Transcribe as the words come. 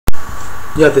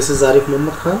Yeah, this is Arif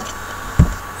Muhammad Khan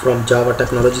from Java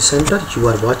Technology Center. You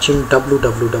are watching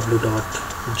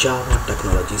www.Java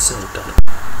Technology Center.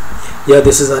 Yeah,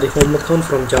 this is Arif Muhammad Khan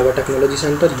from Java Technology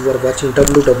Center. You are watching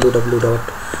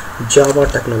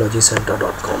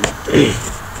www.javatechnologycenter.com.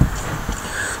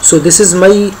 So this is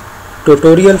my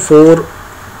tutorial for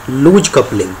loose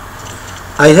coupling.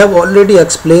 I have already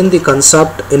explained the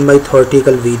concept in my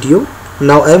theoretical video.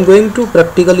 Now I am going to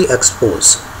practically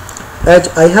expose. As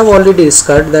I have already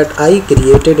discussed that I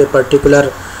created a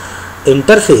particular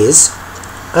interface,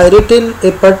 I written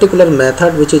a particular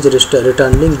method which is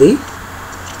returning the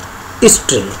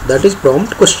string, that is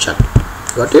prompt question.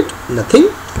 Got it? Nothing.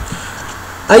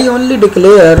 I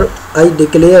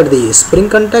declare the Spring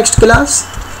Context class.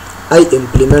 I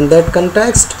implement that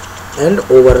context and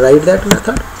override that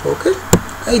method. Okay.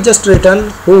 I just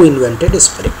return who invented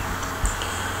Spring.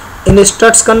 In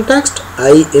struts context,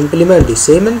 I implement the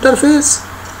same interface,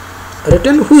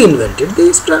 return who invented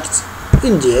the struts.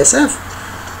 In JSF,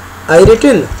 I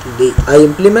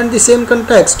implement the same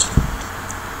context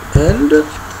and it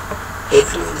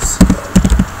is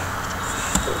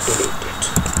deleted.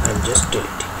 I'm just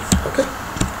deleting it. Okay.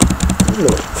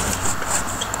 No.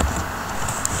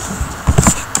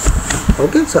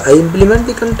 Okay. So I implement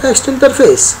the context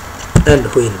interface and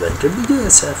who invented the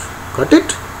JSF. Got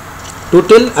it? To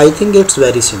tell, I think it's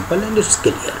very simple and it's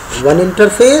clear. One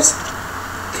interface,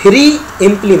 3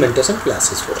 implementation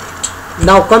classes for it.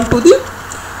 Now come to the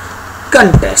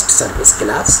context service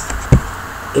class.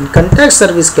 In context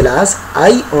service class,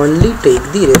 I only take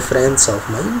the reference of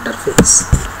my interface.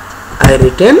 I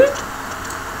return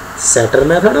setter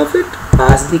method of it,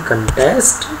 pass the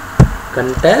context,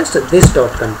 this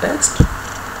dot context,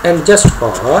 and just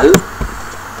call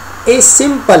a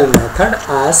simple method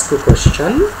ask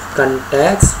question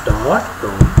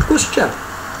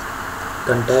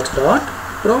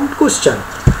context.prompt question.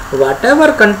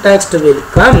 Whatever context will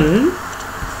come,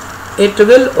 it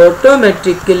will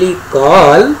automatically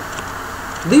call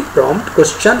the prompt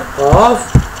question of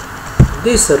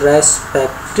this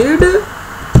respected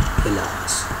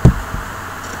class.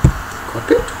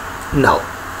 Got it? Now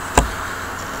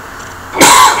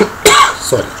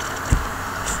sorry.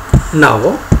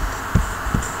 Now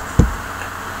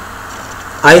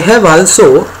I have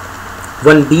also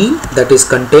one bean, that is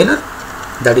container,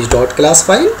 that is dot class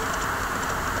file,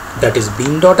 that is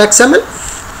bean.xml.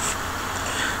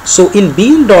 So in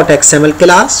bean.xml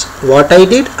class, what I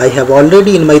did, I have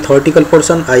already in my theoretical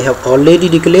portion, I have already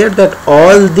declared that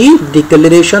all the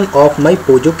declaration of my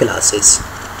Pojo classes,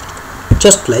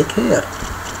 just like here.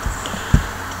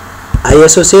 I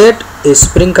associate a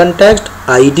Spring context,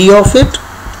 ID of it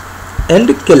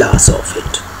and class of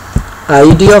it.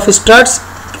 ID of struts,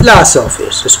 class of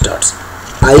struts.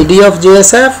 ID of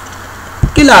JSF,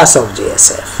 class of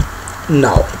JSF.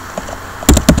 Now,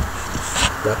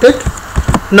 got it?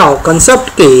 Now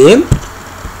concept came,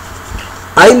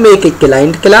 I make a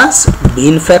client class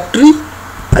bean factory.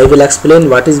 I will explain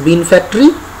what is bean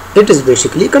factory. It is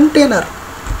basically container.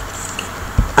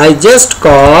 I just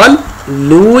call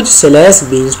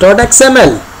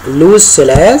loose/beans.xml,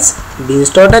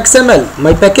 loose/beans.xml,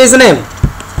 my package name.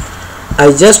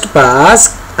 I just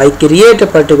pass, I create a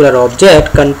particular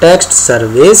object, context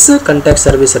service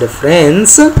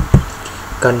reference,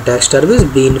 context service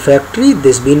bean factory,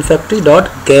 this bean factory dot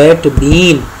get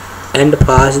bean, and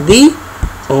pass the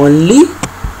only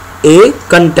a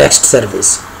context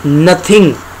service,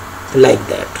 nothing like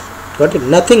that. Got it?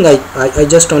 Nothing. I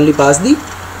just only pass the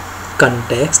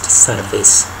context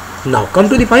service. Now come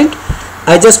to the point.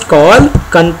 I just call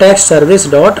context service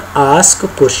dot ask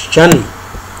question,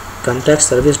 context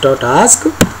service dot ask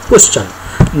question.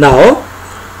 Now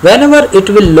whenever it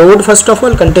will load, first of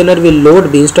all container will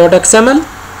load beans.xml,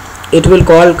 it will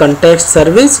call context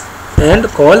service and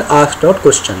call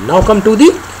ask.question. Now come to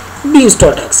the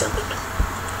beans.xml.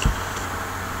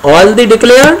 All the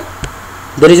declared,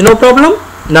 there is no problem.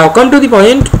 Now come to the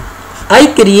point. I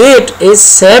create a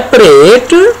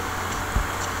separate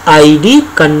ID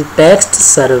context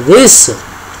service.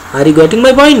 Are you getting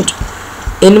my point?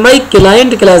 In my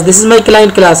client class, this is my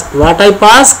client class, what I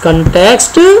pass?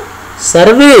 Context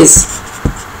service,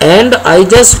 and I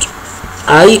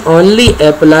only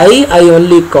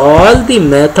call the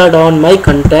method on my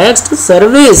context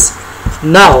service.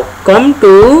 Now come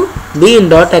to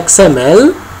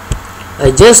bean.xml.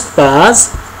 I just pass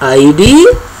ID,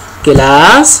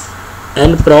 class,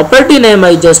 and property name.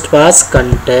 I just pass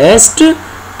context,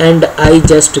 and I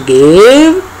just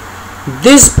gave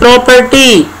this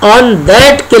property on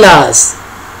that class.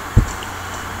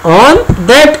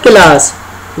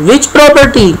 Which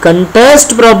property?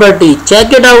 Context property.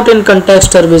 Check it out in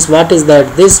context service. What is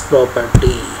that? This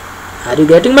property. Are you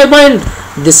getting my point?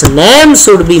 This name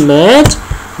should be matched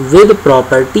with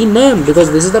property name,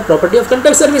 because this is the property of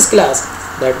context service class.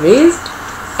 That means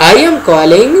I am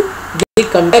calling the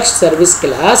context service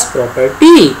class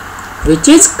property, which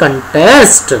is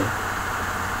context.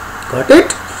 Got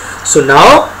it? So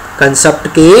now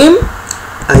concept came.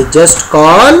 I just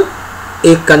call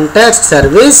a context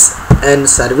service and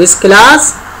service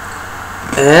class,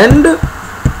 and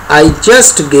I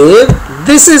just gave,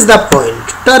 this is the point,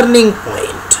 turning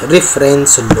point,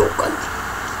 reference local.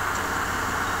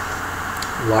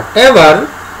 Whatever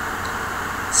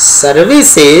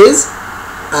services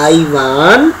I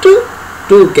want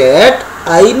to get,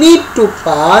 I need to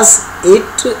pass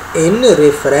it in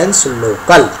reference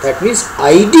local. That means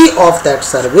ID of that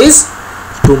service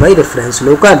to my reference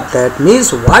local. That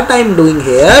means what I am doing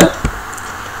here,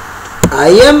 I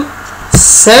am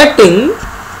setting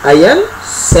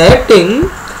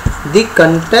the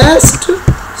context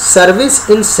service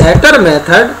in setter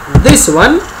method. This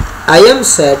one I am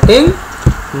setting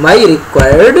my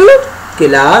required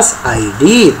class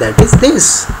ID, that is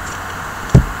this.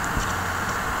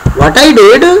 What I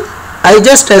did, I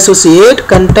just associate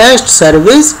context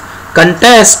service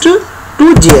context to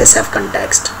JSF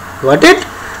context. Got it?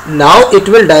 Now it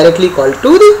will directly call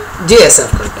to the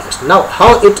JSF context. Now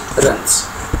how it runs?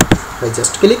 I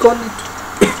just click on it.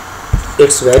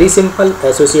 It's very simple.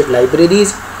 Associate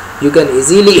libraries you can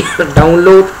easily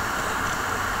download.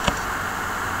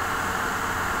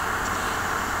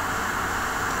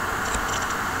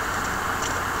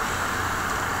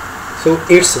 So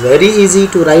it's very easy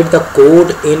to write the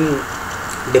code in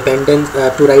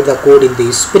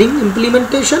the Spring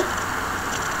implementation.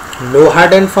 No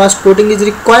hard and fast coding is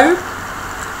required.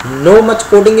 No much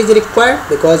coding is required,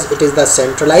 because it is the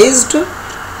centralized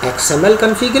XML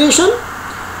configuration.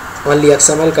 Only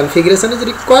XML configuration is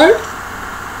required.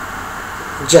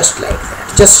 Just like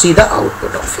that. Just see the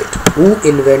output of it. Who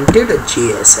invented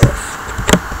JSF?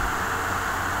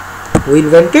 Who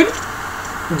invented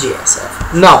JSF?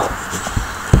 Now,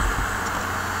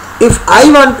 if I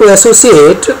want to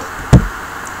associate,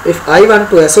 I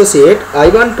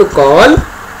want to call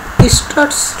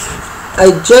struts.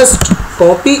 I just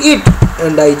copy it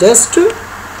and I just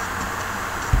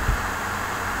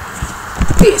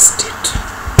paste it.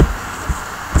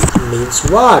 Means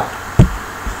what?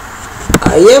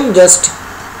 I am just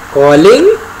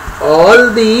calling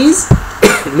all these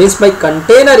means my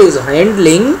container is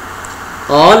handling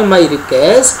all my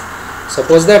requests.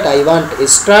 Suppose that I want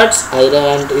struts, I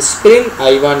want Spring,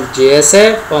 I want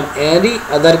JSF on any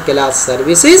other class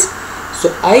services. So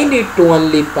I need to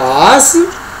only pass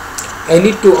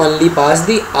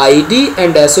the ID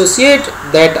and associate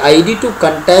that ID to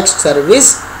context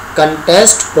service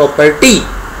context property.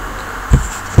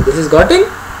 This is gotten.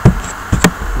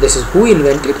 This is who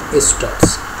invented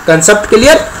struts. Concept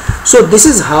clear? So this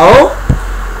is how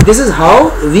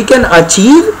we can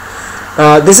achieve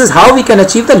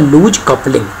the loose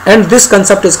coupling, and this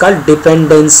concept is called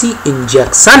dependency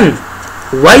injection.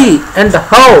 Why and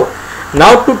how?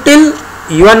 Now to till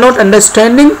you are not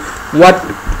understanding what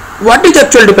is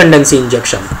actual dependency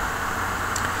injection.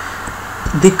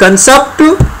 The concept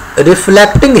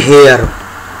reflecting here,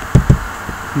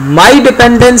 my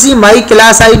dependency, my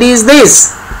class ID is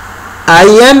this. I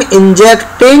am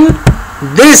injecting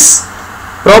this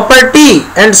property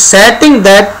and setting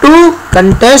that to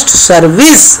context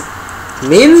service.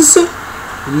 Means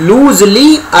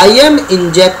loosely I am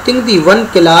injecting the one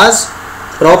class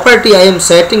property, I am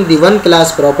setting the one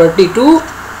class property to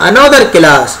another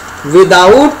class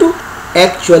without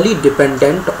actually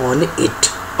dependent on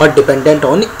it or dependent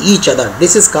on each other.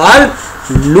 This is called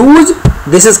loose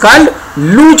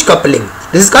coupling.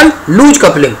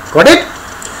 Got it?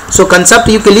 So concept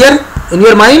you clear in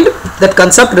your mind? That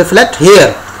concept reflect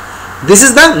here. This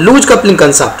is the loose coupling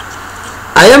concept.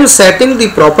 I am setting the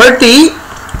property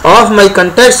of my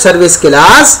context service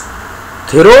class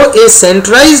through a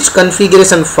centralized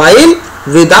configuration file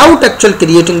without actually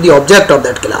creating the object of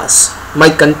that class. My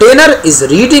container is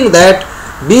reading that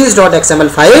beans.xml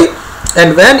file,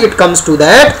 and when it comes to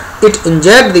that, it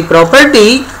inject the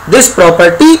property, this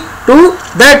property to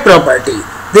that property.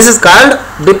 This is called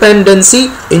dependency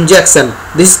injection.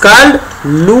 This is called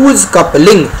loose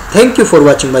coupling. Thank you for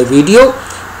watching my video,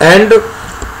 and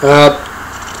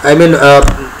I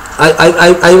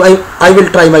will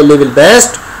try my level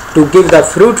best to give the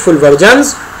fruitful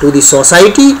versions to the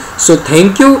society. So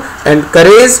thank you, and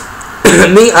encourage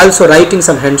me also writing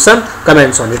some handsome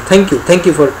comments on it. Thank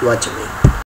you for watching me.